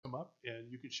up,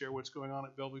 and you can share what's going on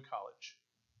at Bellevue College.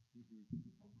 If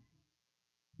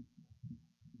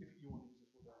you want to use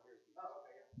this one down here.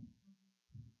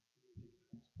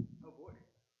 Oh, boy.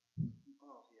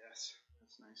 Oh, yes.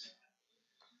 That's nice.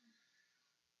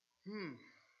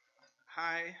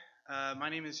 Hi, my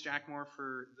name is Jack Moore,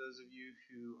 for those of you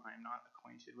who I'm not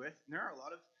acquainted with. And there are a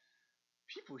lot of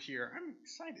people here. I'm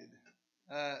excited.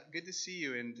 Good to see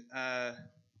you, and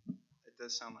it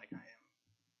does sound like I am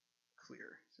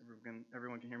clear. So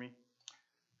everyone can hear me?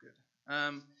 Good.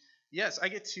 Yes, I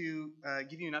get to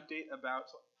give you an update about,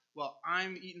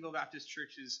 I'm Eatonville Baptist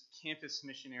Church's campus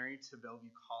missionary to Bellevue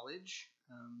College,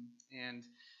 and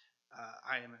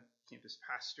I am a campus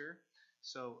pastor.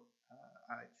 So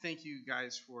I thank you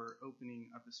guys for opening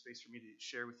up a space for me to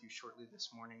share with you shortly this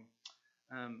morning.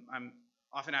 I'm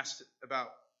often asked about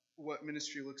what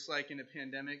ministry looks like in a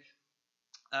pandemic,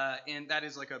 and that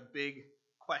is like a big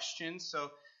question.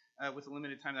 So with the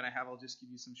limited time that I have, I'll just give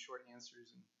you some short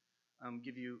answers and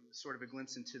give you sort of a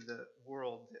glimpse into the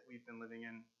world that we've been living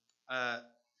in.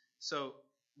 So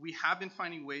we have been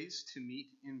finding ways to meet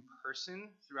in person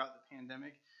throughout the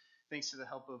pandemic, thanks to the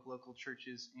help of local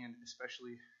churches and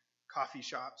especially coffee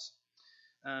shops.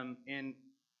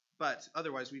 But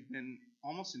otherwise, we've been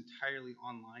almost entirely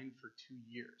online for 2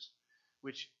 years,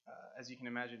 which, as you can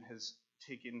imagine, has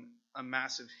taken a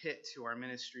massive hit to our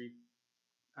ministry.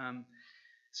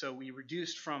 So we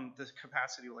reduced from the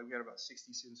capacity, like we had about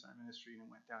 60 students in our ministry, and it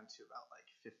went down to about like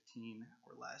 15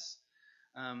 or less.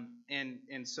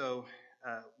 So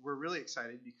we're really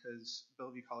excited because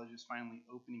Bellevue College is finally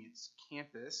opening its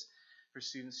campus for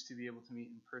students to be able to meet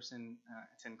in person,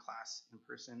 attend class in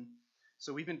person.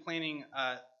 So we've been planning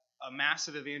a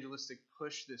massive evangelistic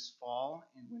push this fall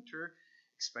and winter,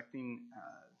 expecting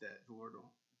that the Lord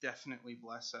will definitely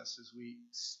bless us as we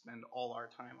spend all our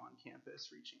time on campus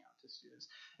reaching out to students.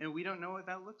 And we don't know what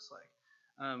that looks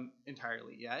like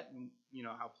entirely yet, and you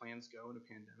know how plans go in a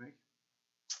pandemic.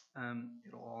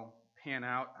 It'll all pan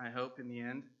out, I hope, in the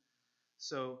end.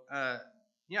 So,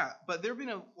 but there have been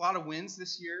a lot of wins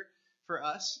this year for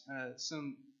us.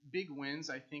 Some big wins,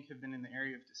 I think, have been in the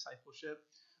area of discipleship.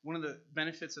 One of the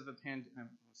benefits of a pandemic,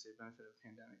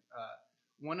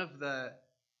 one of the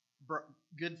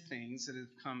good things that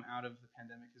have come out of the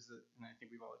pandemic is that, and I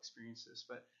think we've all experienced this,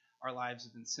 but our lives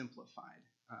have been simplified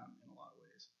in a lot of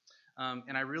ways.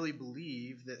 And I really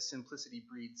believe that simplicity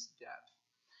breeds depth.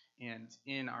 And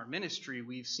in our ministry,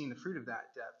 we've seen the fruit of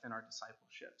that depth in our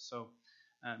discipleship. So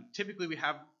typically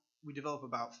we develop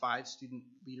about 5 student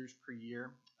leaders per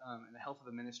year, and the health of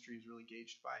the ministry is really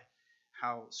gauged by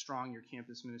how strong your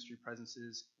campus ministry presence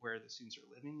is, where the students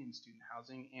are living in student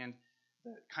housing, and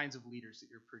the kinds of leaders that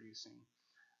you're producing.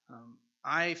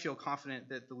 I feel confident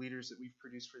that the leaders that we've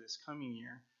produced for this coming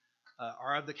year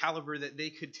are of the caliber that they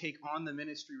could take on the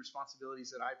ministry responsibilities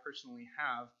that I personally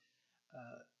have,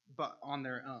 but on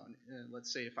their own.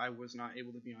 Let's say if I was not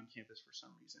able to be on campus for some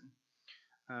reason.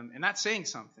 And that's saying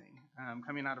something.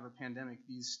 Coming out of a pandemic,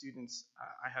 these students,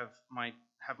 I have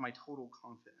my total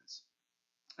confidence.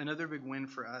 Another big win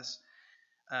for us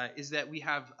is that we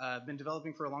have been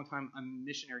developing for a long time a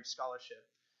missionary scholarship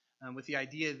with the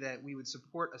idea that we would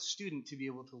support a student to be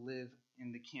able to live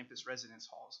in the campus residence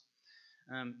halls.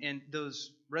 And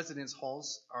those residence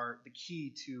halls are the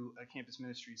key to a campus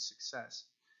ministry's success.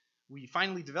 We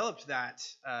finally developed that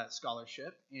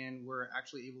scholarship, and we're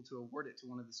actually able to award it to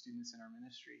one of the students in our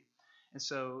ministry. And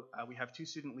so we have 2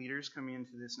 student leaders coming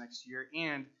into this next year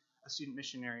and a student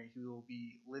missionary who will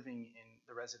be living in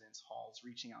the residence halls,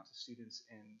 reaching out to students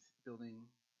and building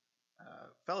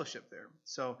fellowship there.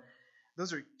 So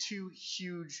those are 2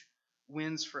 huge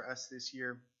wins for us this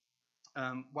year.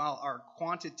 While our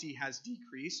quantity has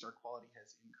decreased, our quality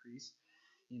has increased.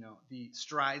 You know, the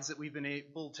strides that we've been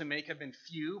able to make have been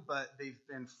few, but they've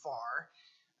been far.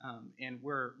 And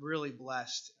we're really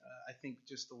blessed. I think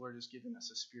just the Lord has given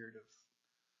us a spirit of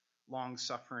long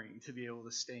suffering to be able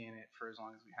to stay in it for as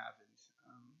long as we have, and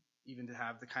even to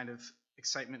have the kind of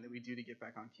excitement that we do to get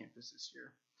back on campus this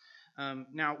year.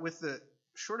 Now, with the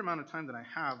short amount of time that I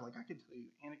have, like I could tell you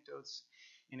anecdotes,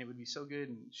 and it would be so good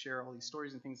and share all these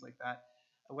stories and things like that.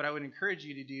 What I would encourage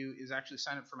you to do is actually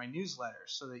sign up for my newsletter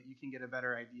so that you can get a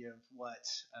better idea of what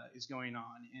is going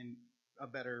on and a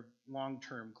better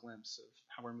long-term glimpse of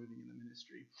how we're moving in the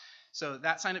ministry. So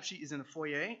that sign-up sheet is in the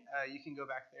foyer. You can go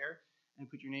back there and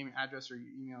put your name and address or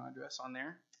your email address on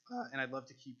there, and I'd love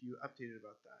to keep you updated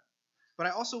about that. But I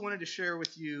also wanted to share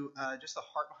with you just the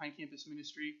heart behind campus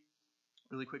ministry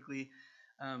really quickly,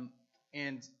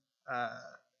 and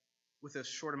with a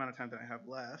short amount of time that I have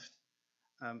left,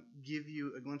 give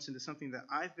you a glimpse into something that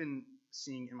I've been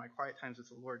seeing in my quiet times with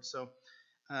the Lord. So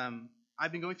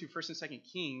I've been going through 1st and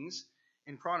 2nd Kings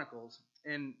and Chronicles,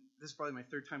 and this is probably my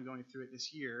 3rd time going through it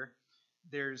this year.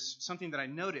 There's something that I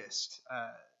noticed,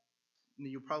 and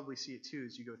you'll probably see it too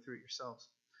as you go through it yourselves.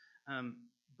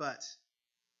 But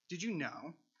did you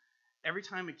know, every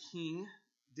time a king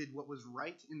did what was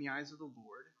right in the eyes of the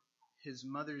Lord, his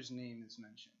mother's name is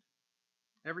mentioned.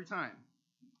 Every time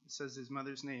it says his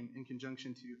mother's name in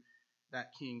conjunction to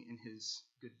that king and his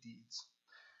good deeds.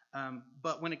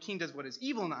 But when a king does what is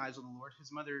evil in the eyes of the Lord,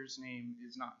 his mother's name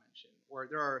is not mentioned. Or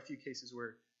there are a few cases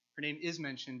where her name is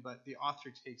mentioned, but the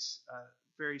author takes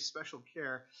very special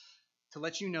care to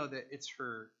let you know that it's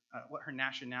her, what her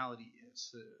nationality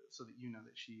is, so that you know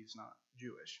that she is not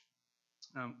Jewish.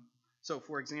 So,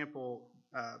 for example,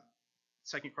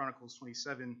 2 Chronicles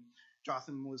 27,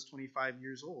 Jotham was 25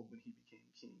 years old when he became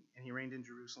king, and he reigned in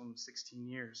Jerusalem 16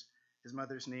 years. His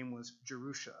mother's name was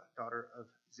Jerusha, daughter of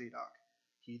Zadok.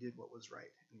 He did what was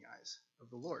right in the eyes of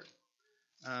the Lord.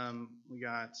 We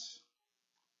got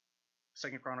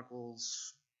 2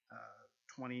 Chronicles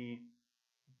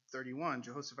 20:31.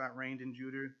 Jehoshaphat reigned in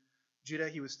Judah.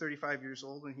 He was 35 years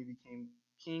old when he became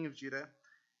king of Judah,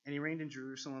 and he reigned in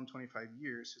Jerusalem 25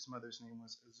 years. His mother's name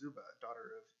was Azubah,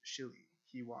 daughter of Shili.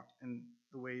 He walked in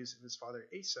the ways of his father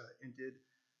Asa and did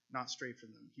not stray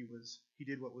from them. He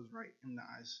did what was right in the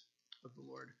eyes of the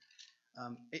Lord.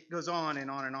 It goes on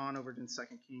and on and on over in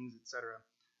 2 Kings, etc.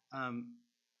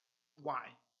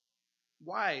 Why?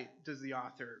 Why does the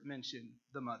author mention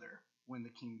the mother when the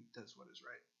king does what is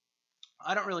right?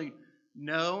 I don't really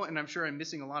know, and I'm sure I'm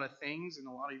missing a lot of things, and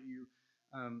a lot of you,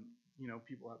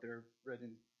 people out there have read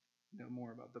and know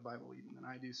more about the Bible even than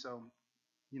I do, so,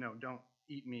 don't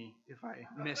eat me if I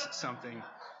miss something.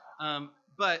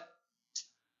 But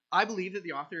I believe that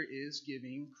the author is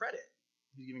giving credit.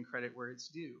 He's giving credit where it's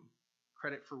due.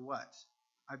 Credit for what?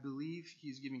 I believe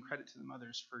he's giving credit to the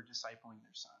mothers for discipling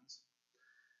their sons.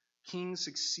 Kings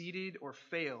succeeded or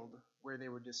failed where they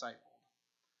were discipled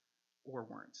or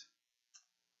weren't.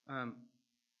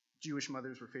 Jewish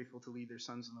mothers were faithful to lead their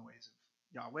sons in the ways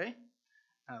of Yahweh.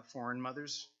 Foreign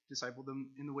mothers discipled them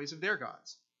in the ways of their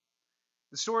gods.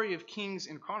 The story of Kings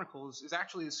and Chronicles is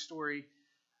actually the story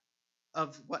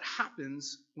of what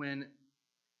happens when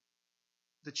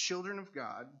the children of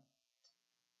God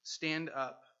stand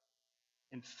up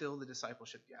and fill the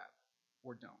discipleship gap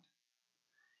or don't.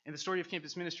 And the story of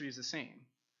campus ministry is the same.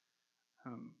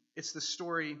 It's the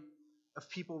story of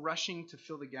people rushing to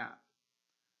fill the gap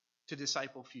to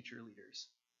disciple future leaders.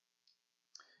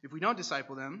 If we don't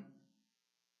disciple them,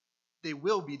 they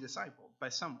will be discipled by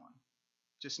someone,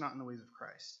 just not in the ways of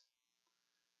Christ.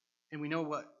 And we know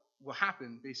what will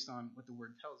happen based on what the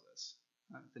word tells us.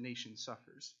 The nation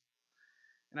suffers.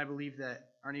 And I believe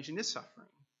that our nation is suffering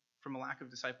from a lack of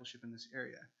discipleship in this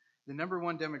area. The number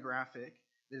one demographic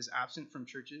that is absent from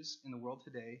churches in the world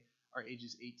today are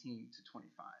ages 18 to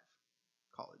 25,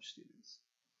 college students.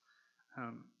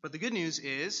 But the good news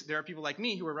is there are people like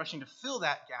me who are rushing to fill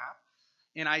that gap,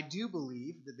 and I do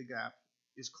believe that the gap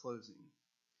is closing.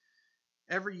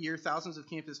 Every year, thousands of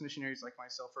campus missionaries like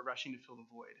myself are rushing to fill the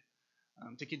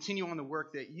void, to continue on the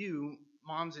work that you,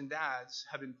 moms and dads,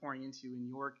 have been pouring into in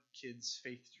your kids'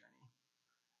 faith journey,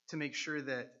 to make sure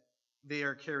that they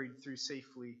are carried through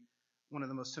safely one of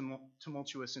the most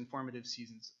tumultuous and formative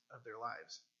seasons of their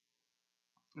lives.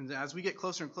 And as we get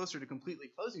closer and closer to completely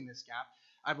closing this gap,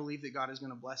 I believe that God is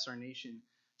going to bless our nation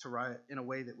in a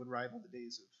way that would rival the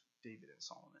days of David and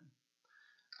Solomon.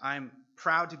 I'm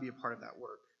proud to be a part of that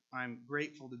work. I'm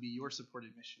grateful to be your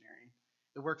supported missionary.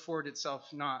 The work forward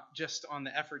itself, not just on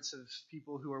the efforts of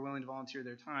people who are willing to volunteer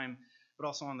their time, but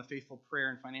also on the faithful prayer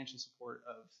and financial support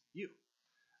of you,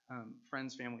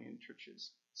 friends, family, and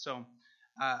churches. So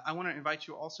I want to invite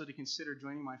you also to consider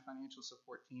joining my financial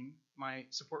support team. My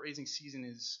support raising season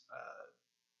is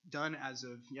done as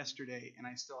of yesterday, and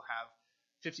I still have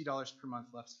 $50 per month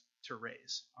left to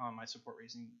raise on my support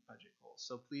raising budget goals.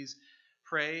 So please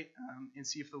pray and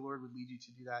see if the Lord would lead you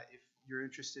to do that. If you're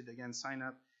interested, again, sign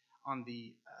up on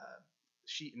the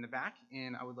sheet in the back,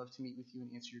 and I would love to meet with you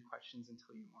and answer your questions and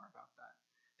tell you more about that.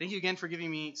 Thank you again for giving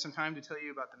me some time to tell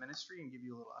you about the ministry and give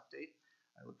you a little update.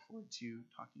 I look forward to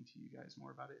talking to you guys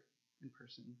more about it in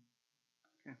person.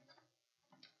 Okay.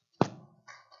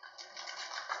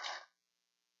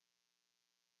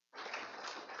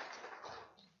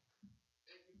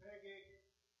 Thank you, Peggy.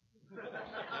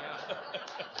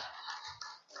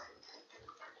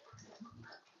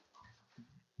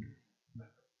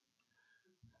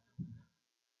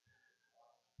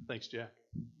 Thanks, Jack.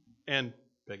 And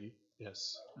Peggy,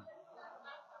 yes.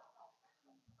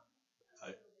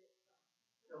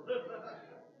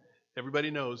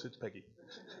 Everybody knows it's Peggy.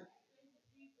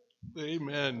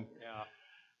 Amen. Yeah.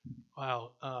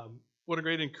 Wow, what a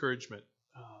great encouragement.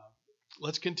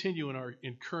 Let's continue in our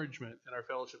encouragement and our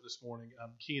fellowship this morning.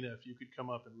 Keena, if you could come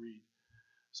up and read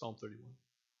Psalm 31.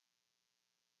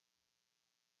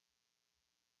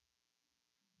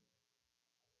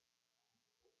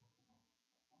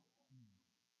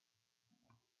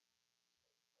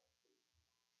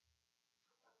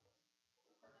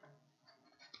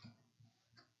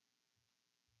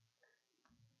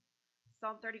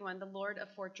 Psalm 31, the Lord a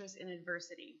fortress in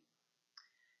adversity.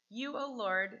 You, O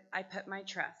Lord, I put my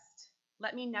trust.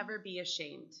 Let me never be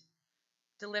ashamed.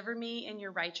 Deliver me in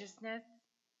your righteousness.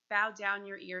 Bow down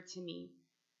your ear to me.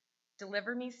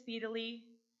 Deliver me speedily.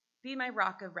 Be my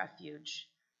rock of refuge,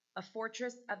 a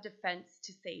fortress of defense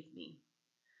to save me.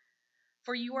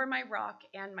 For you are my rock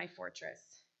and my fortress.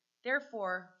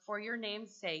 Therefore, for your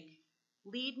name's sake,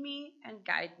 lead me and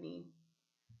guide me.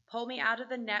 Pull me out of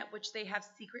the net which they have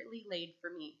secretly laid for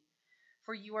me.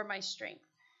 For you are my strength.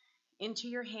 Into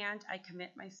your hand I commit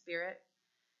my spirit.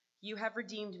 You have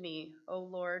redeemed me, O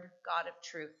Lord, God of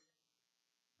truth.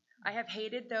 I have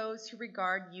hated those who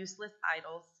regard useless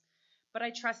idols, but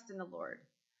I trust in the Lord.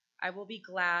 I will be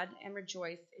glad and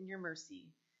rejoice in your mercy.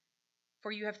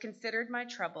 For you have considered my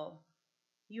trouble.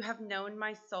 You have known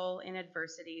my soul in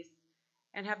adversities,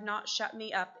 and have not shut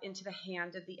me up into the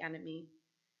hand of the enemy.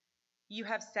 You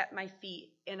have set my feet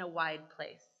in a wide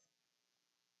place.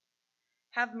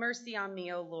 Have mercy on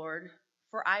me, O Lord,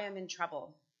 for I am in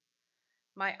trouble.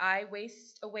 My eye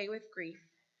wastes away with grief,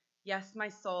 yes, my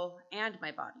soul and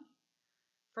my body.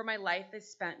 For my life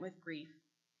is spent with grief,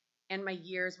 and my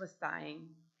years with sighing.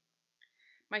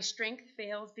 My strength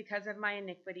fails because of my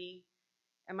iniquity,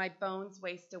 and my bones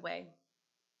waste away.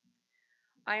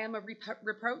 I am a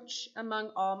reproach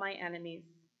among all my enemies,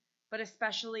 but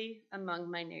especially among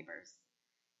my neighbors,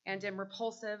 and am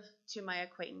repulsive to my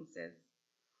acquaintances.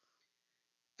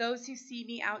 Those who see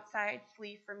me outside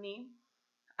flee from me.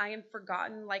 I am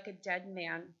forgotten like a dead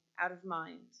man out of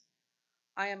mind.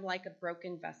 I am like a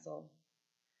broken vessel.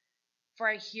 For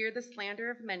I hear the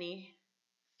slander of many,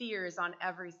 fears on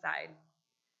every side.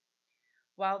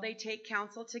 While they take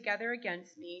counsel together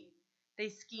against me, they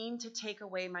scheme to take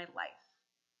away my life.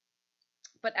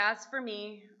 But as for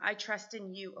me, I trust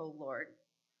in you, O Lord.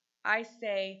 I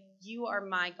say, you are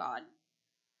my God.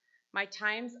 My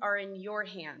times are in your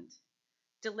hand.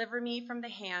 Deliver me from the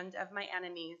hand of my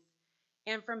enemies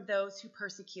and from those who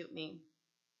persecute me.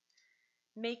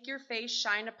 Make your face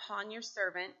shine upon your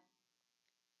servant.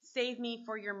 Save me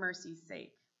for your mercy's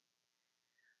sake.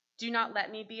 Do not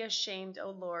let me be ashamed,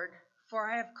 O Lord, for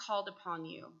I have called upon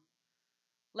you.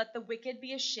 Let the wicked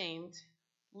be ashamed.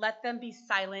 Let them be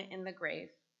silent in the grave.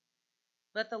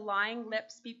 Let the lying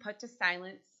lips be put to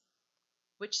silence,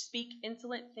 which speak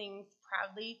insolent things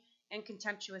proudly and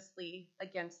contemptuously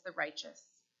against the righteous.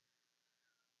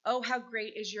 Oh, how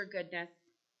great is your goodness,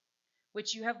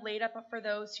 which you have laid up for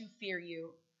those who fear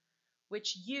you,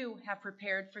 which you have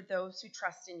prepared for those who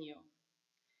trust in you.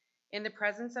 In the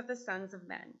presence of the sons of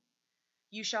men,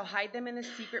 you shall hide them in the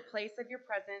secret place of your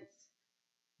presence.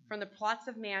 From the plots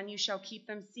of man you shall keep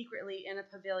them secretly in a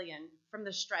pavilion from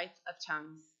the strife of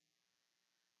tongues.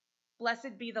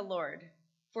 Blessed be the Lord,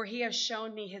 for he has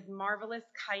shown me his marvelous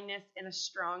kindness in a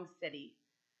strong city.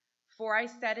 For I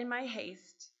said in my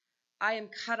haste, I am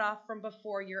cut off from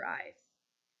before your eyes.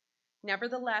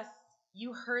 Nevertheless,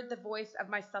 you heard the voice of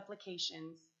my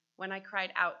supplications when I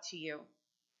cried out to you.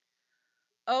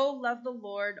 Oh, love the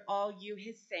Lord, all you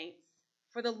his saints,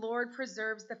 for the Lord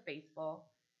preserves the faithful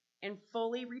and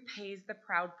fully repays the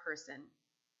proud person.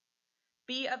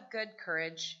 Be of good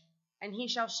courage, and he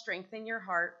shall strengthen your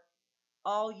heart,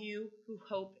 all you who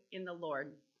hope in the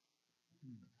Lord.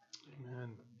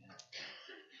 Amen.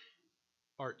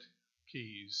 Art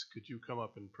Keys, could you come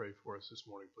up and pray for us this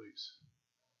morning, please?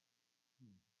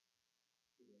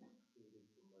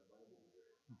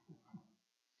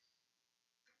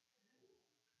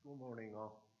 Good morning,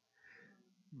 all.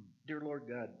 Dear Lord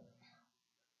God,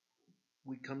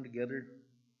 we come together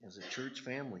as a church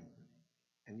family,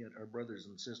 and yet our brothers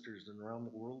and sisters around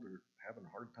the world are having a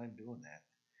hard time doing that.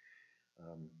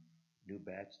 New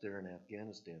batch there in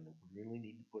Afghanistan that we really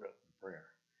need to put up in prayer.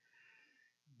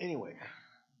 Anyway,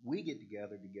 we get to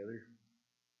gather together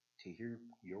to hear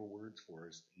your words for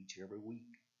us each and every week.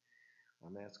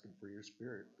 I'm asking for your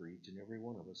spirit for each and every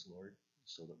one of us, Lord,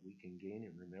 so that we can gain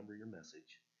and remember your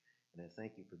message. And I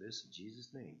thank you for this in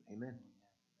Jesus' name. Amen.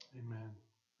 Amen.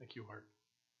 Thank you, Art.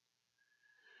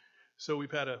 So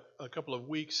we've had a couple of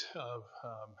weeks of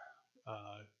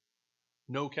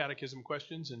no catechism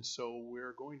questions, and so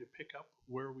we're going to pick up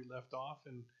where we left off,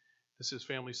 and this is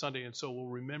Family Sunday, and so we'll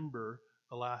remember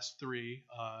the last three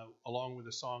along with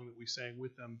the song that we sang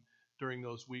with them during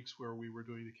those weeks where we were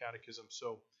doing the catechism.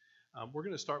 So we're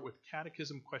going to start with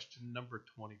catechism question number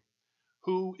 20.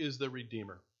 Who is the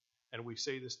Redeemer? And we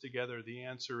say this together. The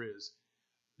answer is,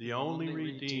 the only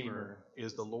Redeemer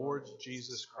is the Lord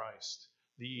Jesus Christ,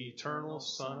 the eternal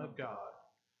Son of God,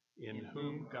 in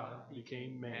whom God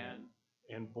became man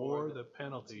and bore the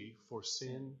penalty for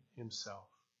sin himself.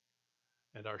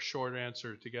 And our short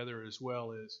answer together as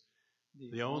well is,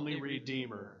 the only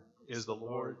Redeemer is the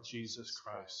Lord Jesus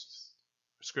Christ.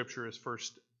 Scripture is 1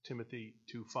 Timothy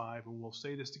 2:5, and we'll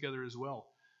say this together as well.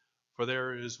 For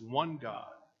there is one God,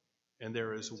 and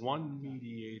there is one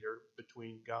mediator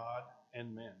between God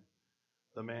and men,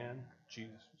 the man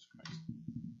Jesus Christ.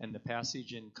 And the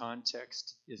passage in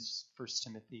context is 1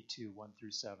 Timothy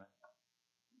 2:1-7.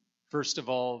 First of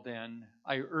all, then,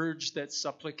 I urge that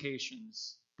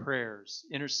supplications, prayers,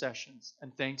 intercessions,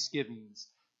 and thanksgivings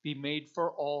be made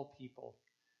for all people,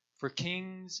 for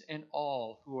kings and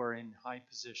all who are in high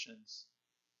positions,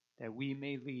 that we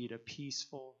may lead a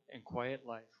peaceful and quiet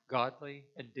life, godly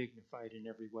and dignified in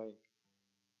every way.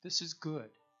 This is good,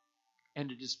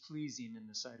 and it is pleasing in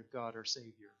the sight of God our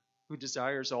Savior, who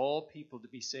desires all people to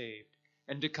be saved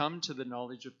and to come to the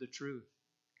knowledge of the truth.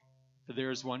 For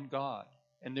there is one God,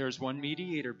 and there is one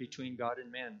mediator between God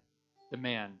and men, the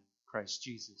man, Christ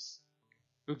Jesus,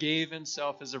 who gave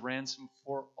himself as a ransom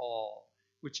for all,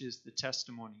 which is the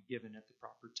testimony given at the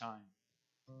proper time.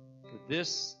 For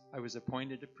this I was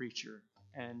appointed a preacher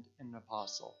and an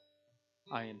apostle.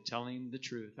 I am telling the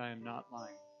truth, I am not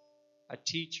lying, a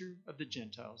teacher of the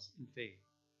Gentiles in faith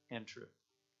and truth.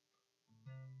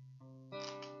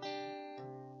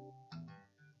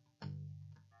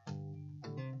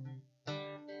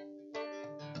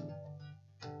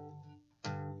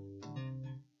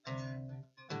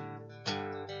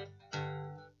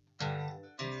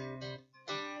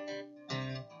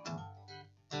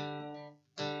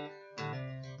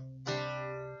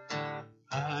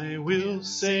 I will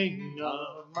sing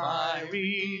of my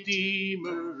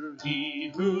Redeemer,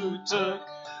 he who took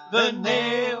the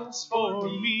nails for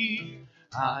me.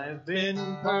 I've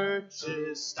been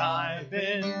purchased, I've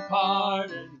been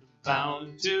pardoned,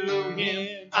 bound to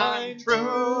him, I'm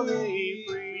truly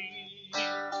free.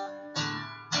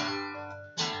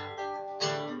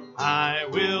 I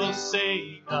will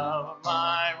sing of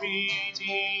my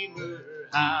Redeemer,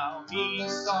 how he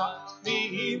sought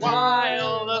me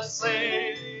while a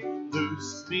slave,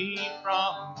 loosed me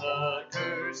from the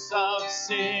curse of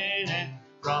sin and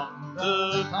from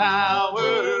the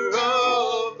power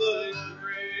of the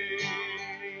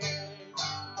grave.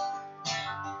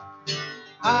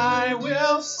 I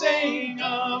will sing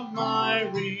of my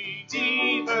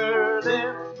Redeemer,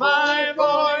 lift my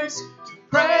voice to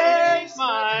praise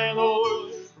my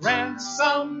Lord,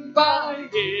 ransomed by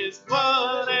his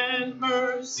blood and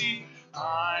mercy,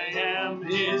 I am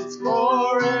his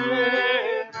forevermore.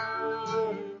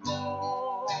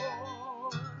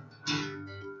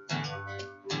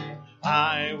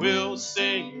 I will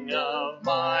sing of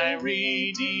my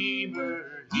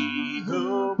Redeemer, he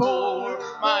who bore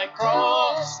my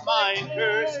cross, my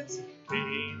curse,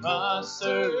 became a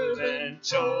servant,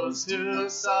 chose to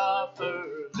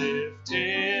suffer,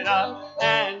 lifted up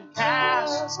and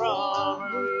cast from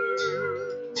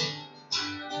earth.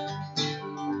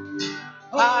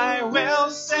 I will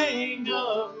sing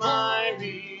of my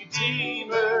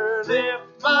Redeemer,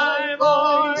 lift my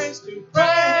voice to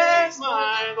praise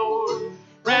my Lord,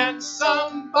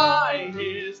 ransomed by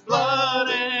his blood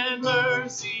and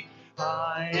mercy,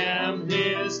 I am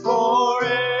his forevermore.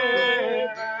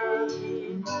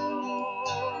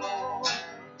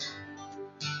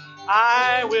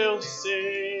 I will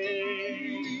sing,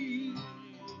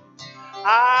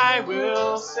 I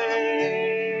will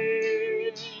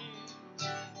sing,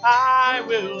 I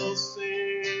will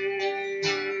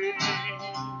sing,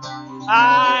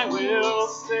 I will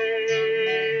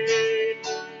sing,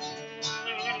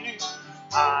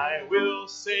 I will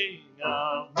sing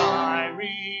of my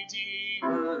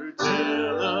Redeemer,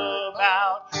 tell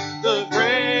about the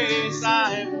grace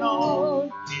I've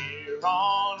known here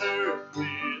on earth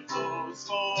with those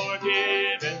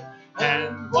forgiven,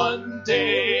 and one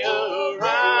day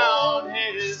around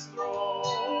his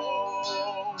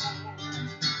throne.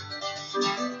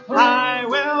 I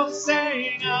will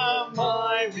sing of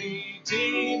my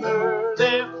Redeemer,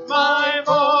 lift my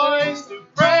voice to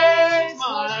praise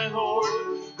my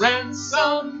Lord,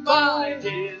 ransomed by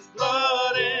his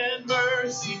blood and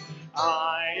mercy,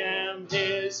 I am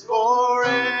his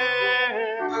forevermore.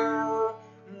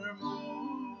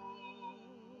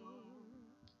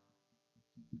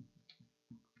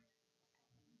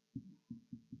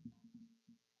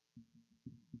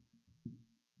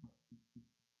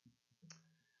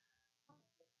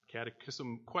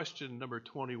 Catechism question number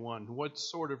 21. What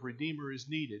sort of Redeemer is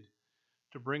needed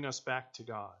to bring us back to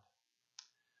God?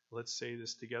 Let's say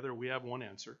this together. We have one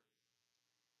answer.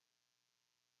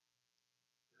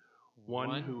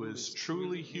 One who is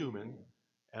truly human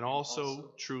and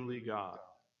also truly God.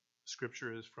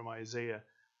 Scripture is from Isaiah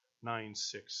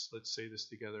 9:6. Let's say this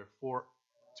together. For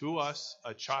to us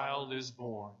a child is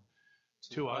born,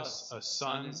 to us a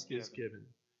son is given,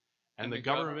 and the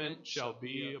government shall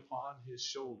be upon his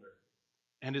shoulder,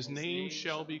 and his name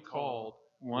shall be called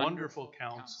Wonderful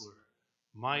Counselor,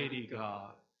 Mighty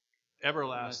God,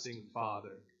 Everlasting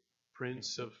Father,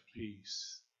 Prince of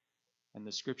Peace. And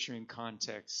the scripture in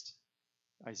context,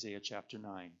 Isaiah chapter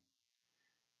 9.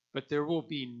 But there will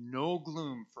be no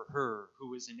gloom for her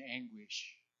who is in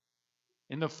anguish.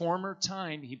 In the former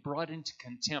time he brought into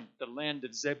contempt the land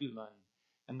of Zebulun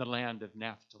and the land of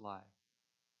Naphtali.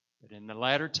 But in the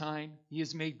latter time he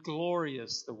has made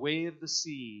glorious the way of the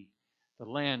sea, the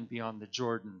land beyond the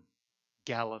Jordan,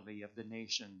 Galilee of the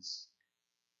nations.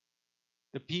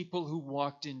 The people who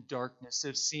walked in darkness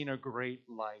have seen a great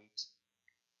light.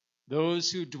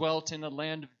 Those who dwelt in a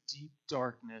land of deep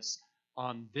darkness,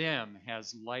 on them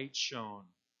has light shone.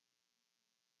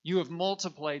 You have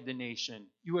multiplied the nation.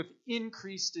 You have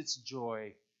increased its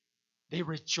joy. They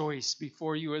rejoice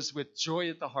before you as with joy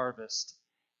at the harvest,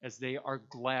 as they are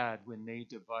glad when they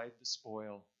divide the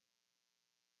spoil.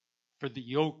 For the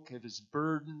yoke of his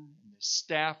burden and the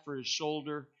staff for his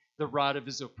shoulder, the rod of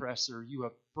his oppressor, you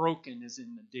have broken as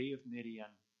in the day of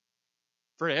Midian.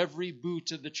 For every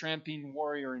boot of the tramping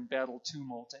warrior in battle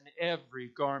tumult and every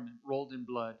garment rolled in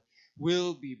blood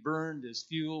will be burned as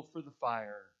fuel for the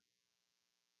fire.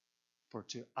 For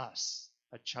to us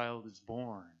a child is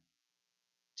born,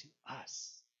 to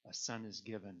us a son is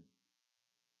given,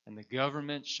 and the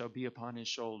government shall be upon his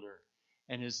shoulder,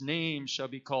 and his name shall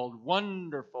be called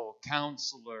Wonderful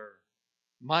Counselor,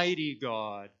 Mighty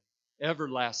God,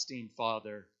 Everlasting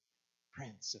Father,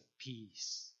 Prince of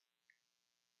Peace.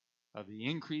 Of the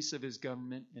increase of his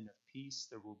government and of peace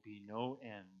there will be no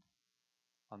end,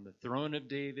 on the throne of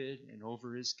David and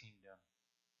over his kingdom,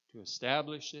 to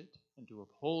establish it and to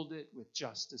uphold it with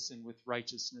justice and with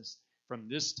righteousness from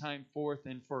this time forth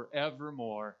and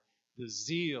forevermore. The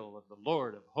zeal of the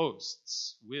Lord of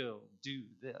hosts will do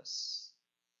this.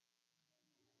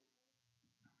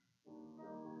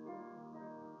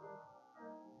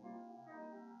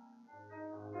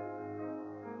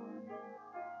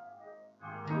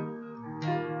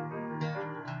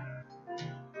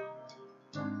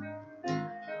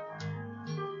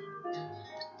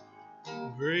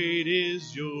 Great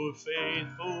is your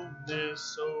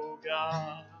faithfulness, O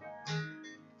God.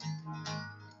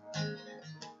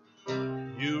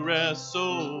 You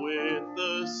wrestle with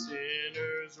the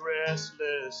sinner's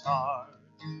restless heart.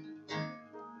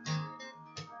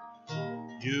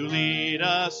 You lead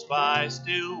us by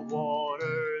still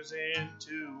waters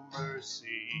into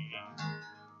mercy,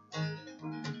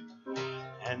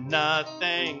 and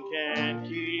nothing can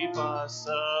keep us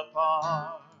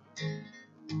apart.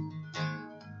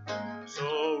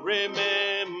 So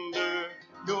remember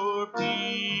your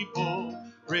people,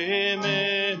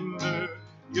 remember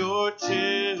your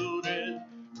children,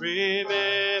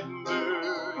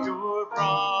 remember your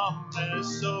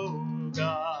promise, O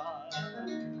God.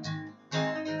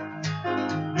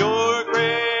 Your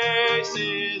grace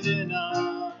is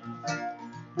enough,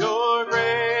 your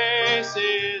grace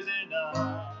is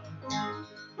enough,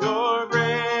 your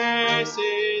grace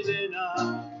is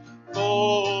enough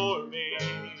for me.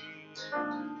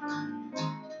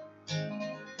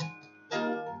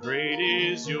 Great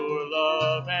is your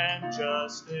love and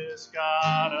justice,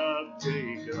 God of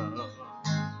Jacob.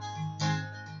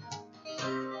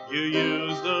 You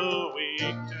use the weak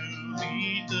to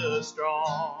lead the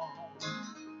strong.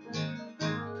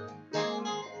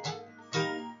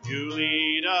 You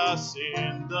lead us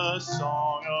in the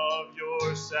song of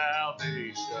your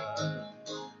salvation,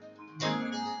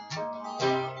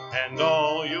 and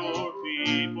all your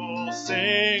people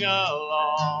sing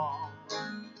along.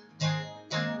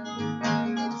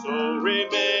 So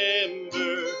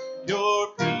remember your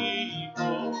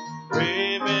people,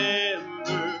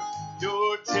 remember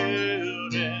your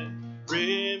children,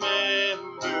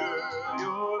 remember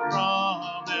your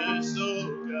promise, O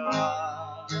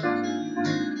God.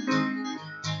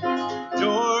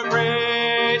 Your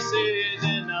grace is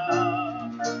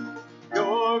enough,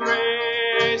 your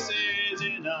grace is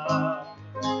enough,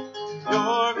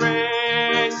 your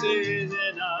grace is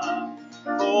enough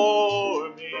for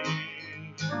me.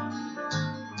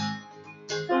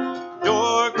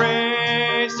 Your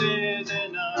grace is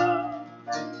enough.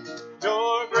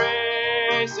 Your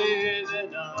grace is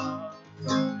enough.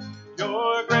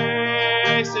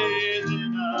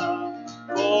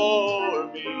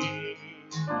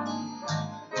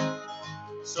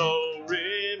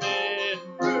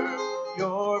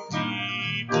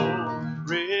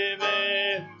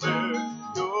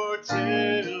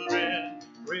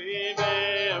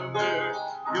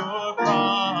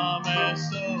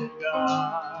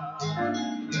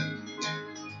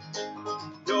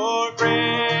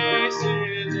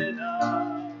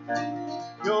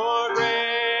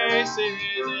 grace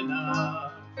is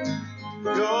enough.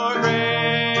 Your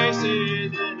grace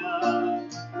is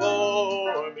enough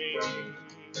for me.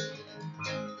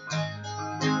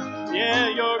 Yeah,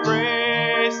 your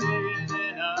grace is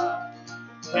enough.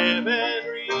 Heaven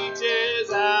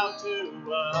reaches out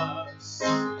to us.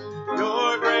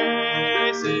 Your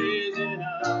grace is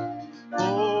enough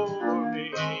for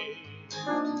me.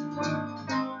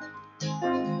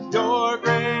 Your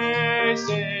grace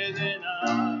is enough.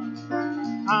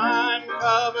 I'm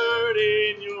covered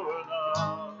in your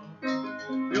love.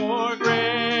 Your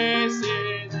grace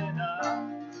is enough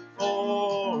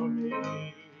for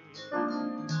me.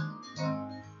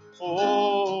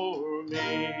 For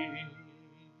me.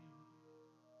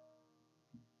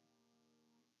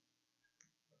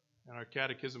 And our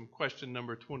catechism question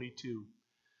number 22.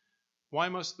 Why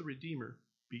must the Redeemer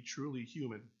be truly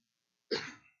human?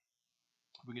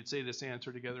 We could say this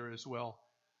answer together as well.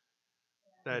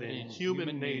 That in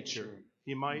human nature,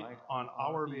 he might, on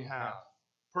our behalf,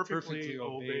 perfectly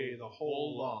obey the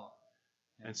whole law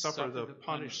and suffer the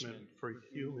punishment for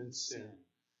human sin,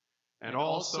 and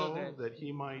also that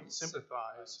he might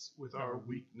sympathize with our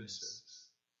weaknesses.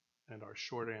 And our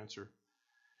short answer,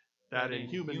 that in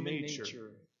human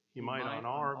nature, he might, on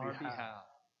our behalf,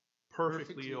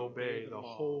 perfectly obey the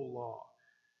whole law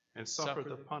and suffer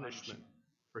the punishment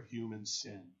for human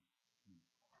sin.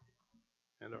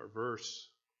 And our verse,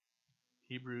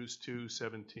 Hebrews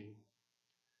 2:17.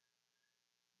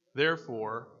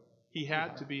 Therefore, he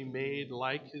had to be made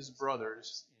like his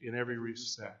brothers in every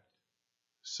respect,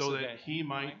 so that he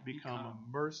might become a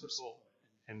merciful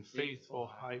and faithful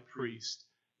high priest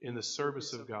in the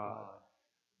service of God,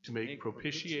 to make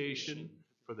propitiation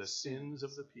for the sins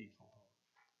of the people.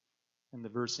 And the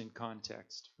verse in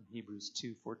context from Hebrews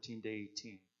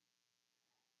 2:14-18.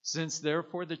 Since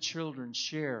therefore the children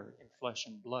share in flesh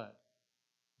and blood,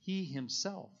 he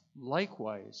himself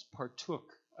likewise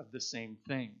partook of the same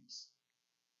things,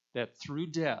 that through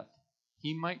death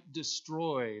he might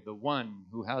destroy the one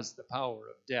who has the power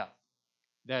of death,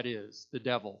 that is, the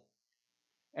devil,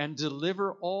 and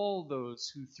deliver all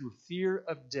those who through fear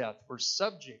of death were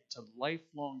subject to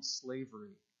lifelong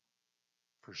slavery.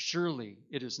 For surely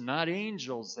it is not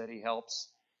angels that he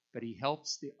helps, but he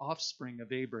helps the offspring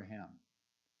of Abraham.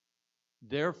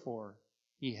 Therefore,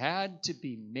 he had to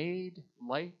be made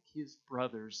like his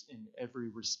brothers in every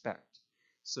respect,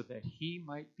 so that he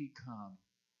might become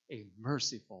a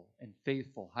merciful and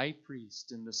faithful high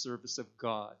priest in the service of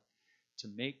God, to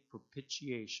make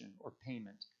propitiation or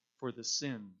payment for the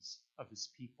sins of his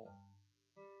people.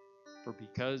 For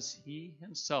because he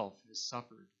himself has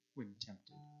suffered when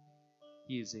tempted,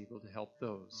 he is able to help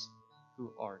those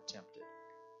who are tempted.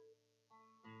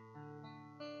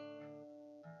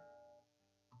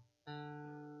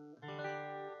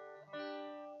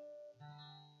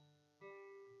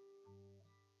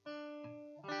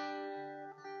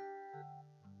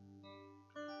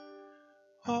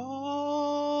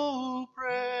 Oh,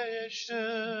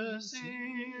 precious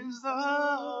is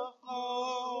the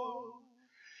flow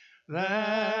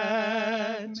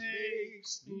that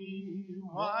makes me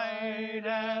white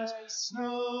as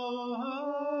snow.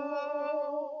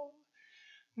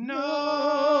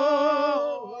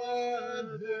 No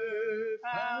other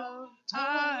fount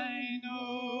I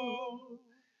know,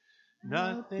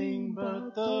 nothing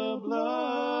but the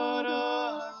blood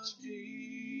of Jesus.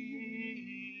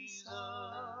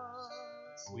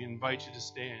 We invite you to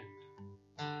stand.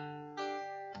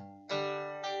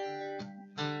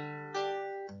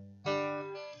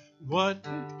 What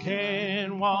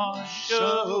can wash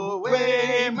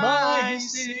away my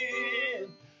sin?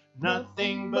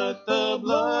 Nothing but the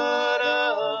blood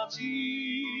of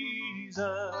Jesus.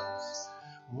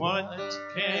 What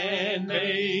can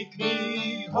make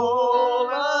me whole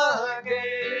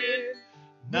again?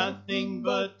 Nothing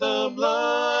but the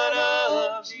blood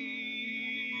of Jesus.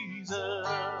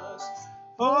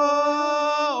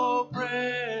 Oh,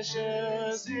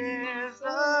 precious is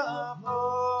the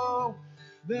flow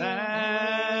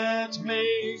that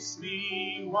makes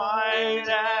me white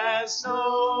as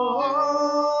snow.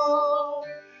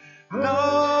 No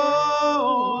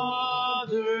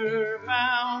other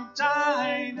fount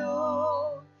I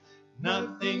know,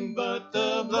 nothing but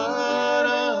the blood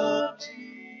of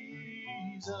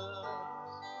Jesus.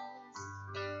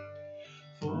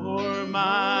 For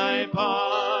my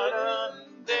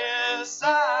pardon, this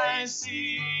I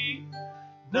see,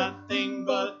 nothing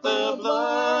but the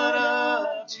blood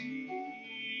of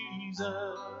Jesus.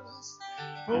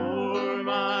 For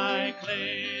my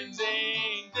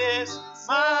cleansing, this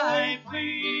my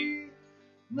plea,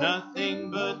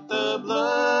 nothing but the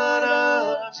blood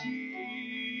of Jesus.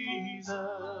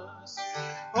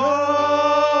 Oh,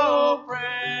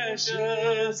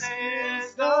 precious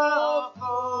is the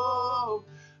flow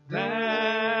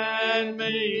that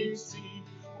makes me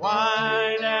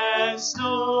white as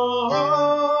snow.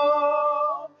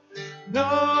 No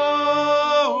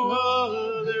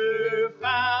other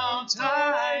fount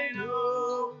I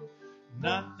know,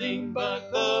 nothing but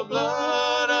the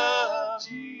blood of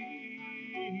Jesus.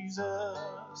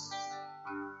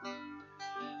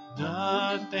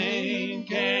 Nothing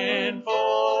can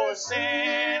for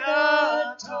sin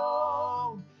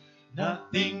atone,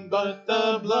 nothing but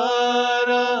the blood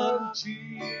of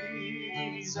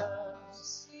Jesus.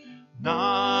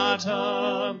 Not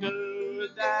a good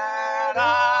that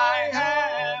I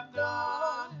have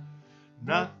done,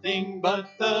 nothing but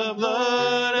the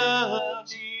blood of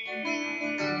Jesus.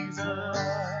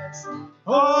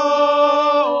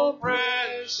 Oh,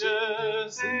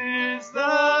 precious is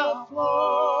the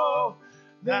flow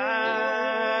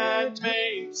that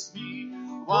makes me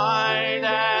white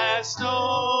as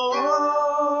snow.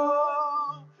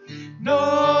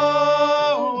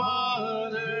 No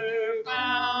other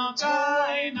fount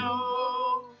I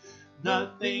know,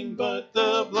 nothing but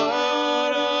the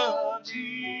blood of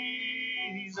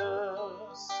Jesus.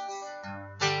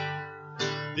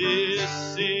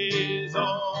 This is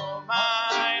all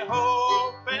my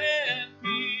hope and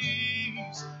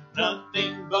peace,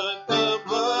 nothing but the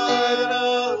blood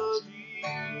of Jesus.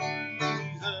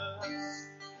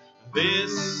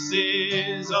 This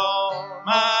is all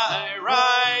my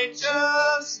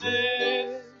righteousness,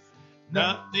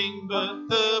 nothing but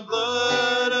the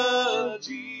blood of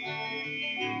Jesus.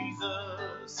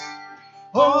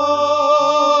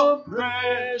 Oh,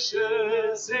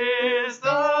 precious is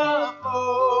the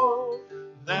flow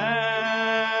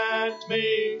that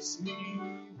makes me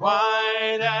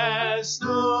white as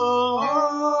snow.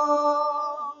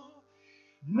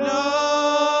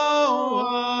 No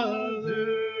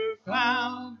other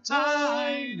fount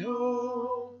I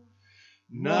know,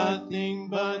 nothing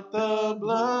but the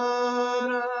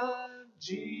blood of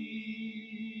Jesus.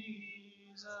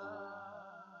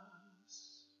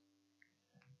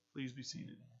 Please be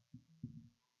seated.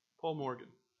 Paul Morgan.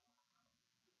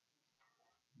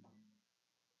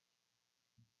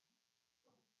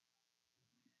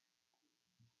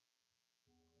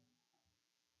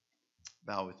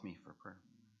 Bow with me for prayer.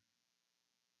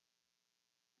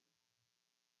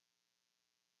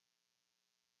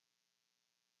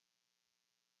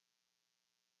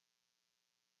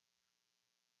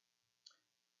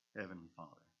 Heavenly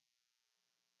Father,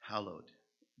 hallowed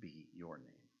be your name.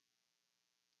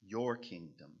 Your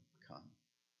kingdom come.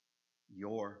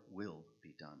 Your will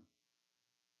be done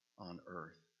on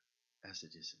earth as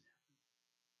it is in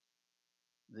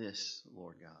heaven. This,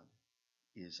 Lord God,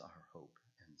 is our hope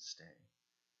and stay.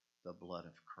 The blood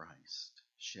of Christ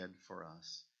shed for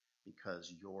us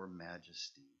because your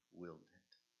majesty willed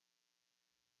it,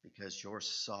 because your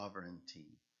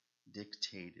sovereignty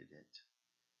dictated it,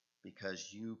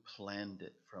 because you planned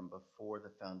it from before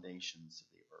the foundations of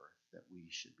the earth that we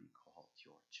should be called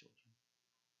your children.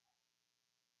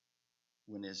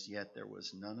 When as yet there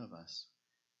was none of us,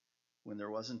 when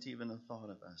there wasn't even a thought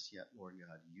of us, yet, Lord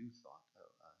God, you thought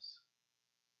of us.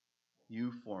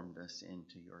 You formed us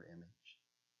into your image.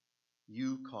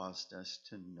 You caused us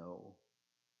to know.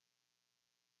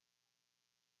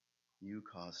 You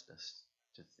caused us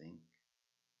to think.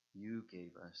 You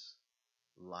gave us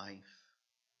life.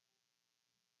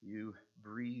 You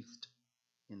breathed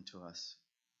into us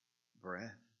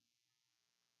breath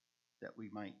that we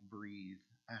might breathe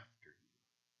after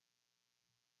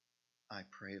you. I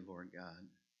pray, Lord God,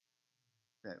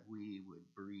 that we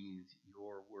would breathe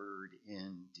your word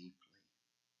in deeply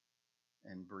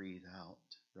and breathe out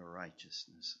the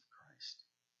righteousness of Christ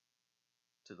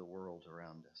to the world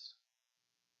around us.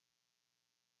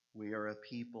 We are a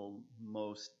people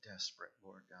most desperate,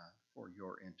 Lord God, for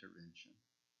your intervention.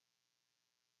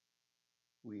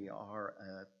 We are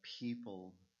a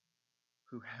people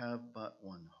who have but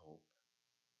one hope,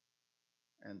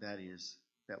 and that is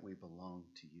that we belong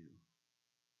to you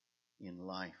in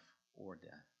life or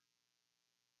death.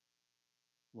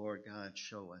 Lord God,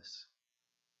 show us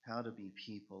how to be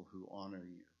people who honor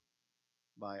you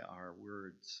by our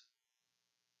words,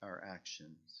 our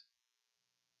actions,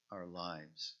 our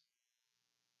lives,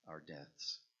 our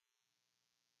deaths.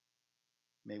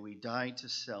 May we die to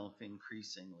self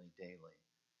increasingly daily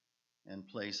and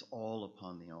place all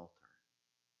upon the altar.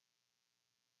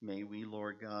 May we,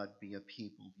 Lord God, be a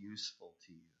people useful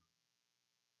to you,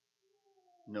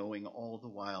 knowing all the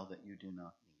while that you do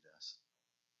not need us.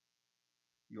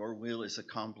 Your will is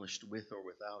accomplished with or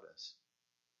without us,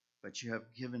 but you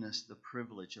have given us the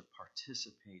privilege of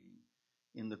participating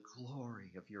in the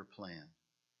glory of your plan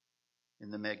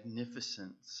in the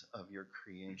magnificence of your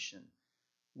creation,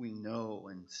 we know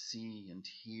and see and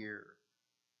hear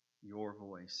your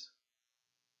voice.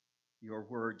 Your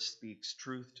word speaks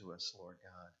truth to us, Lord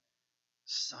God.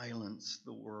 Silence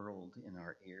the world in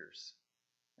our ears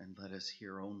and let us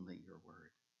hear only your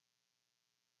word.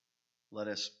 Let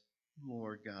us,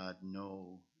 Lord God,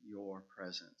 know your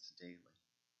presence daily.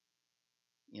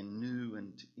 In new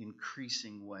and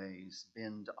increasing ways,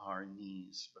 bend our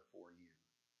knees before you.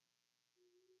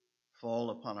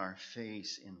 Fall upon our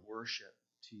face in worship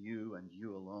to you and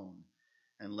you alone,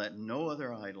 and let no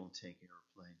other idol take your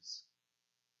place.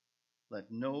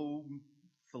 Let no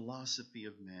philosophy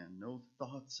of man, no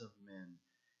thoughts of men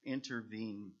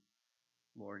intervene,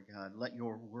 Lord God. Let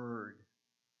your word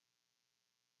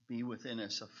be within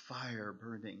us, a fire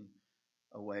burning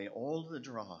away all the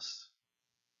dross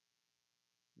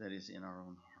that is in our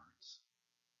own hearts.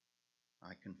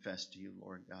 I confess to you,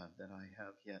 Lord God, that I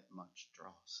have yet much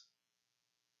dross,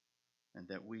 and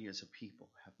that we as a people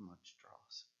have much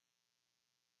dross.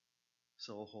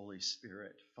 So, Holy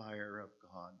Spirit, fire of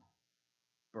God,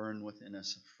 burn within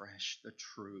us afresh the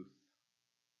truth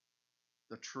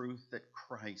that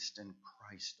Christ and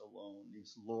Christ alone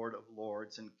is Lord of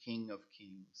lords and King of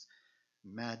kings,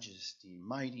 majesty,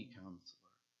 mighty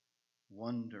counselor,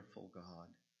 wonderful God.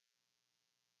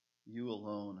 You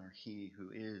alone are he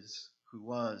who is, who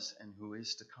was, and who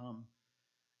is to come.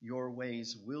 Your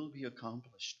ways will be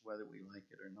accomplished whether we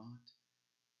like it or not,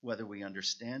 whether we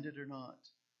understand it or not,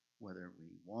 whether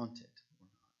we want it or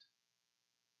not.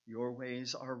 Your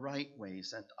ways are right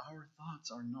ways, and our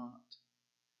thoughts are not.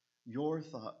 Your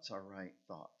thoughts are right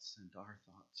thoughts, and our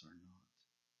thoughts are not.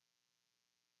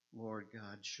 Lord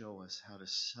God, show us how to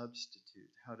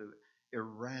substitute, how to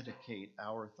eradicate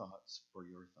our thoughts for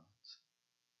your thoughts.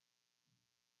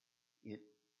 It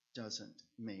doesn't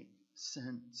make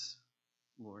sense,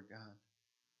 Lord God,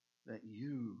 that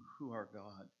you, who are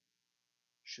God,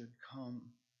 should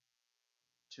come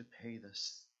to pay the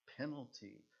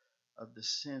penalty of the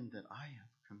sin that I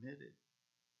have committed.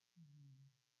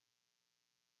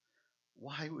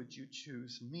 Why would you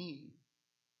choose me?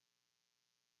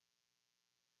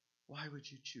 Why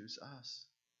would you choose us?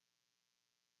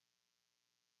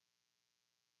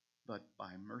 But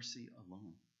by mercy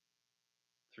alone,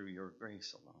 through your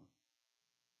grace alone,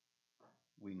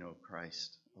 we know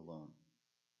Christ alone,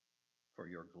 for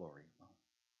your glory alone.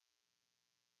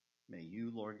 May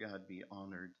you, Lord God, be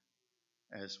honored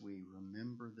as we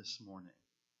remember this morning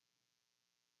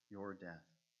your death,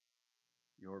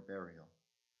 your burial,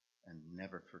 and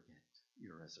never forget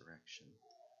your resurrection.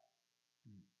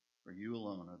 For you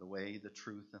alone are the way, the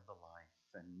truth, and the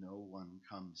life, and no one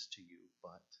comes to you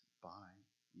but by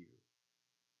you.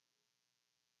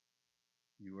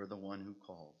 You are the one who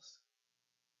calls.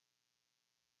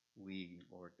 We,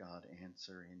 Lord God,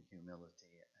 answer in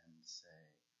humility and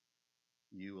say,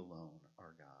 you alone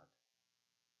are God.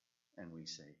 And we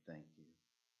say thank you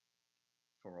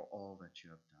for all that you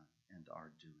have done and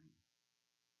are doing.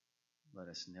 Let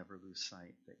us never lose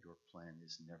sight that your plan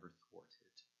is never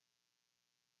thwarted.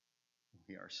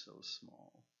 We are so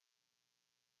small.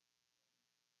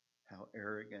 How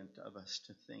arrogant of us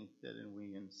to think that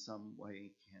we in some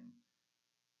way can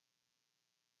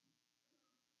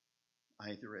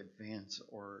either advance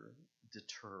or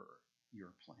deter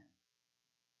your plan.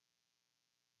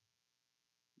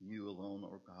 You alone,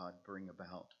 O God, bring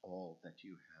about all that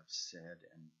you have said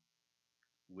and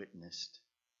witnessed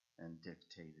and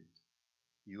dictated.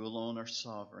 You alone are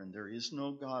sovereign. There is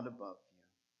no God above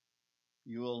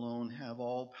you. You alone have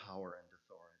all power and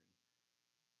authority.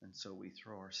 And so we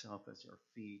throw ourselves at your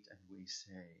feet and we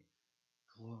say,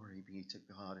 glory be to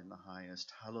God in the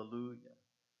highest. Hallelujah.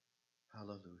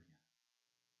 Hallelujah.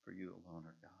 For you alone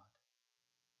are God.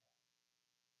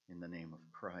 In the name of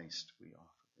Christ, we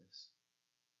offer this.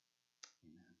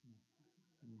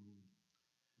 Amen.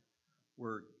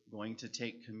 We're going to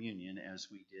take communion as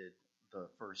we did the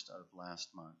first of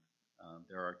last month.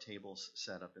 There are tables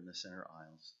set up in the center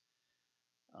aisles.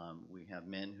 We have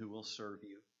men who will serve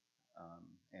you.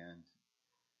 And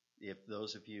if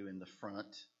those of you in the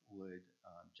front would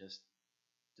just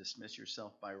dismiss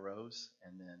yourself by rows,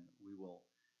 and then we will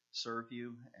serve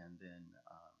you, and then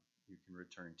you can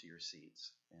return to your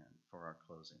seats and for our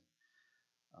closing.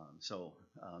 So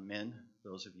men,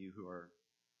 those of you who are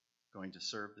going to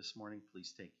serve this morning,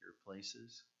 please take your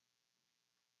places.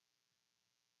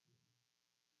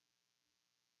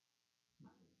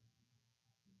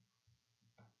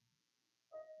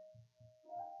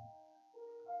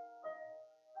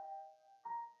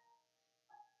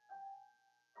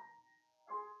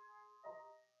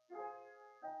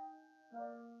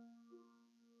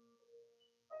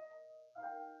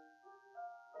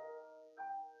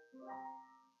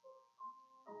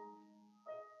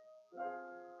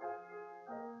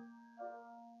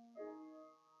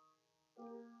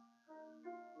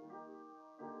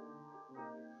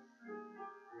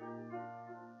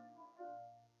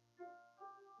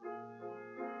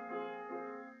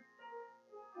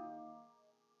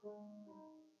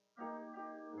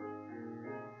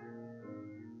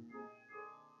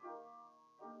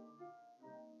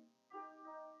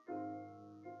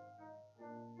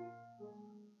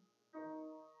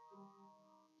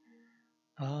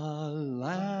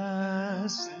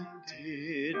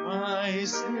 my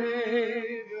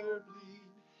Savior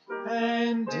bleed,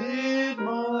 and did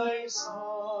my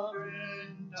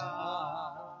sovereign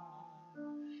die?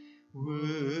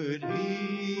 Would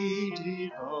he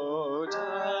devote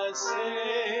a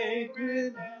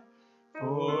sacred hand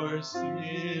for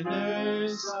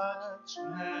sinners such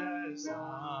as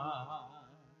I?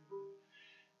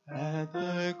 At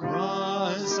the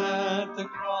cross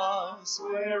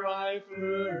where I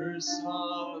first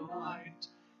saw the light,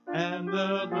 and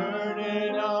the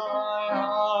burden of my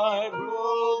heart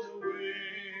rolled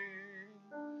away.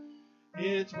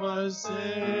 It was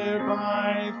there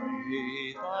by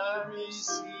faith I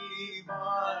received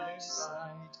my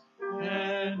sight,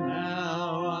 and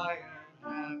now I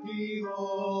am happy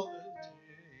all the day.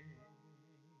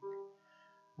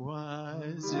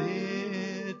 Was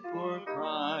it for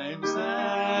crimes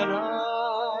that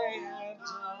I had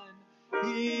done,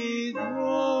 he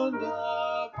groaned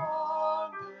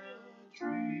upon the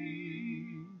tree?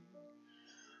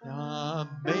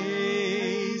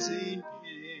 Amazing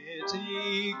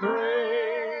pity,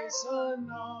 grace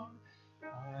unknown,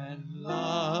 and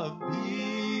love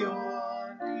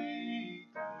beyond degree.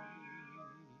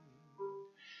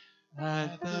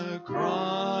 At the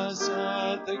cross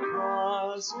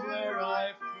where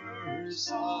I first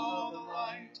saw the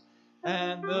light,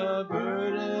 and the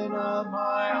burden of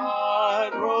my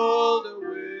heart rolled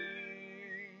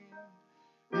away.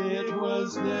 It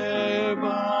was there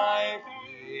by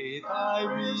faith I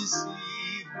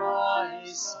received my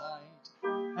sight,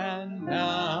 and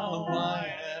now I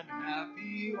am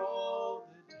happy all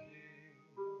the day.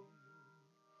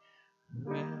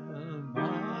 Well,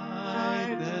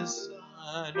 might the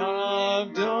son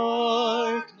of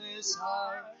darkness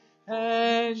hide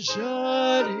and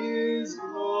shut his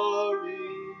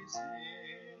glories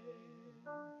in,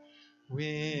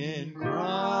 when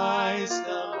Christ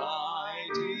the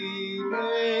mighty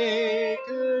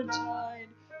Maker died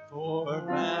for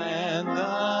man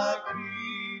the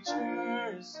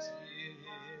creature's sin.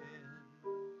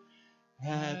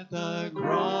 At the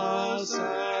cross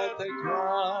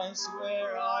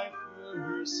where I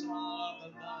first saw the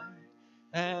light,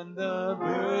 and the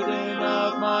burden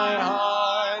of my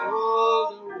heart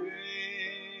rolled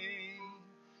away.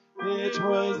 It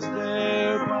was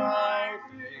there by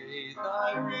faith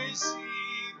I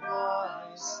received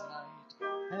my sight,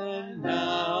 and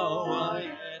now I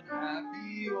am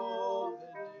happy all the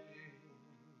day.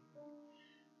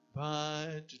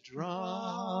 But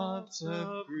drops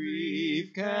of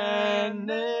grief can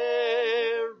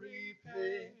ne'er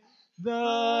repay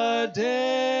the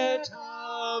debt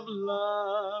of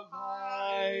love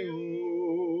I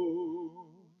owe.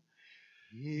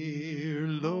 Here,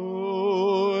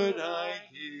 Lord, I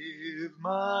give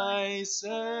myself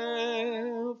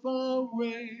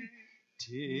away.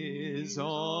 'Tis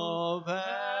all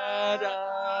that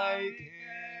I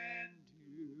can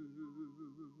do.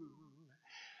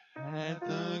 At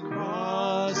the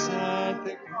cross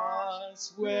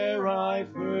where I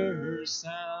first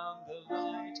found the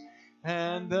light,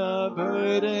 and the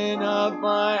burden of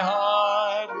my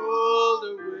heart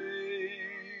rolled away.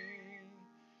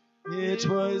 It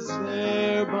was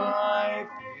there by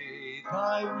faith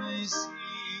I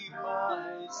received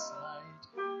my sight,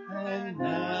 and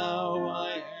now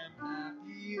I am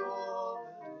happy all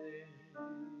the day.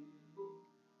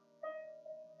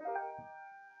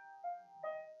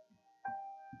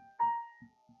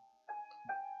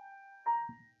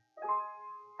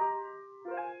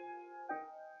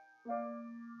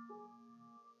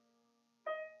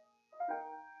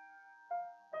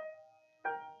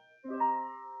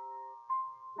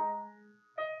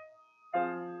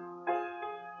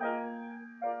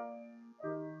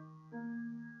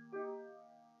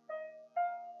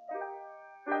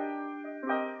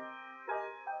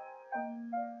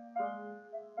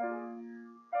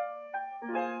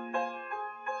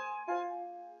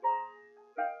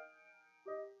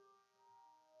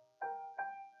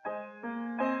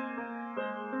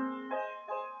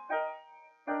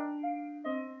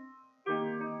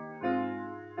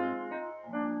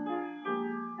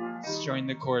 Let's join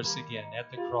the chorus again.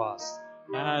 At the cross.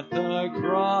 At the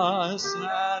cross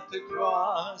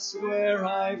where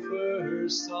I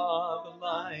first saw the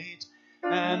light,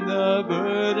 and the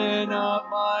burden of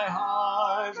my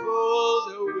heart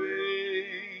rolled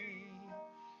away.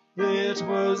 It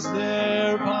was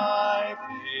there by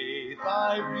faith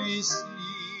I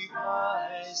received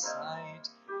my sight,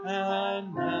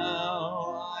 and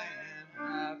now I am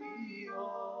happy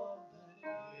all the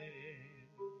day.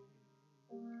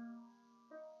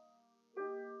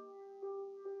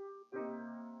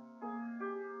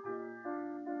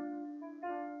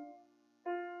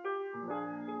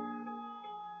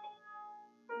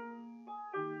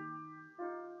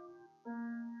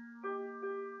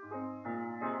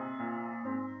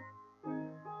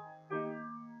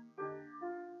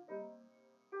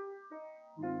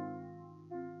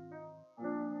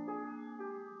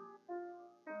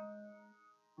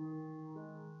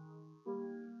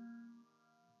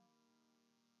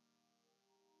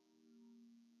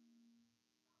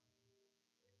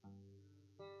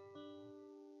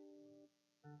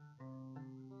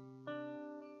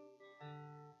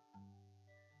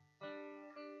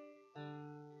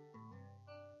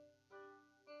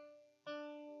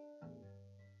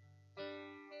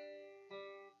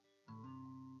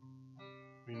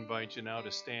 We invite you now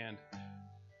to stand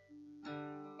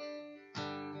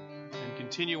and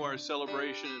continue our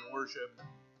celebration and worship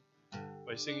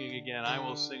by singing again, I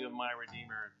Will Sing of My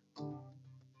Redeemer.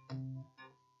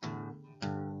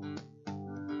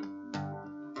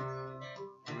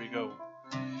 Here we go.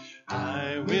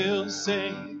 I will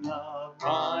sing of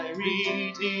my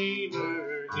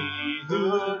Redeemer, He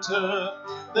who took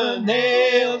the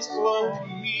nails for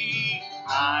me.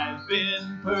 I've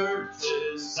been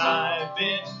purchased, I've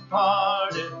been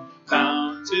pardoned,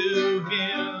 bound to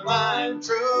Him I'm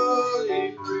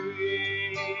truly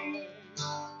free.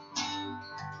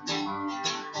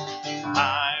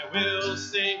 I will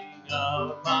sing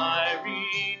of my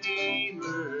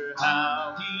Redeemer,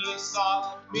 how He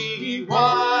sought me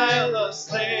while a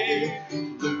slave,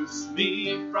 loosed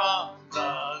me from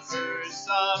the curse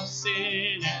of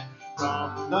sin and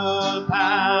from the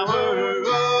power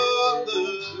of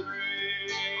the grave.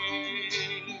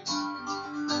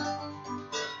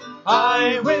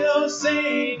 I will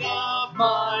sing of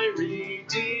my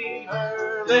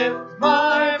Redeemer, lift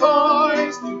my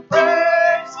voice to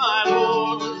praise my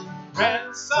Lord,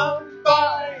 ransomed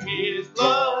by His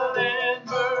blood and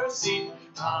mercy,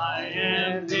 I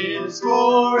am His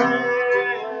forever.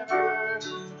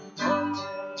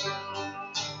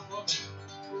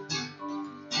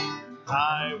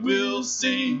 I will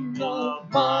sing of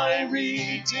my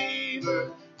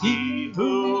Redeemer, He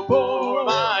who bore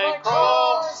my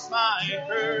cross, my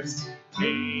curse,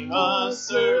 came a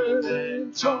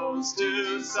servant, chose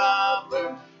to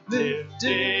suffer,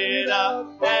 lifted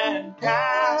up and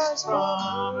cast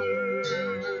from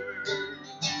earth.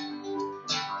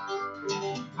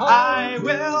 I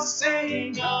will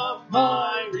sing of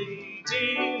my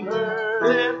Redeemer,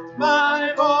 lift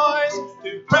my voice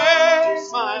to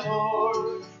praise my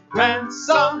Lord,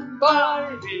 ransomed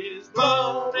by His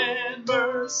blood and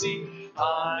mercy,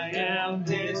 I am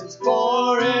His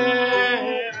forevermore.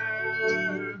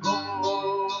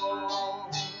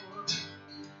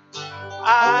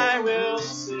 I will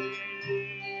sing,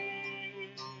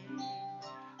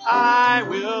 I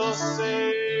will sing,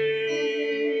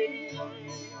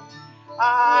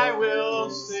 I will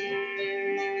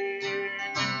sing,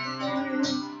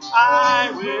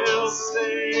 I will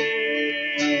sing,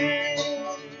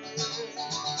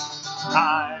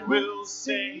 I will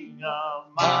sing of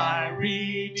my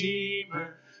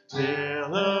Redeemer,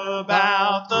 tell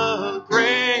about the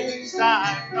grace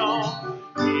I've known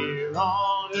here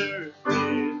on earth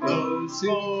with those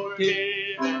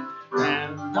forgiven,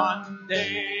 and one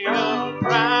day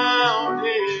around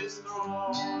His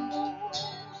throne.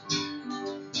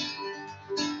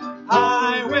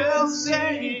 I will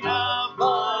sing of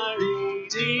my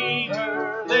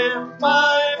Redeemer, lift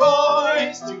my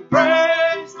voice to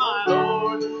praise my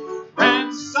Lord,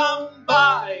 ransomed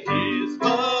by His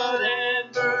blood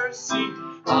and mercy,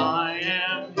 I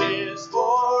am His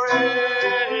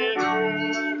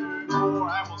forevermore.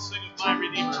 I will sing of my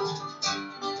Redeemer.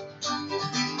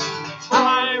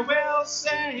 I will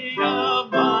sing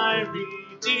of my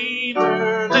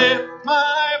Redeemer, lift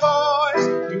my voice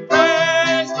to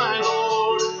praise my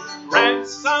Lord,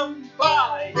 ransomed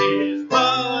by His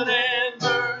blood and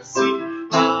mercy,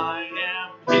 I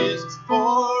am His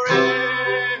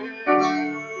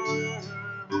forevermore.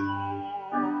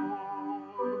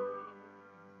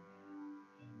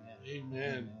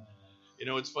 Amen. You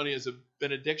know, it's funny, as a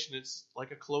benediction, it's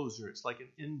like a closer, it's like an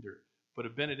ender, but a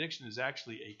benediction is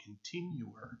actually a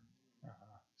continuer.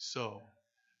 So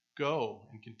go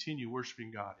and continue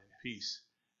worshiping God in peace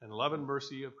and love and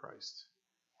mercy of Christ.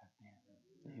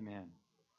 Amen.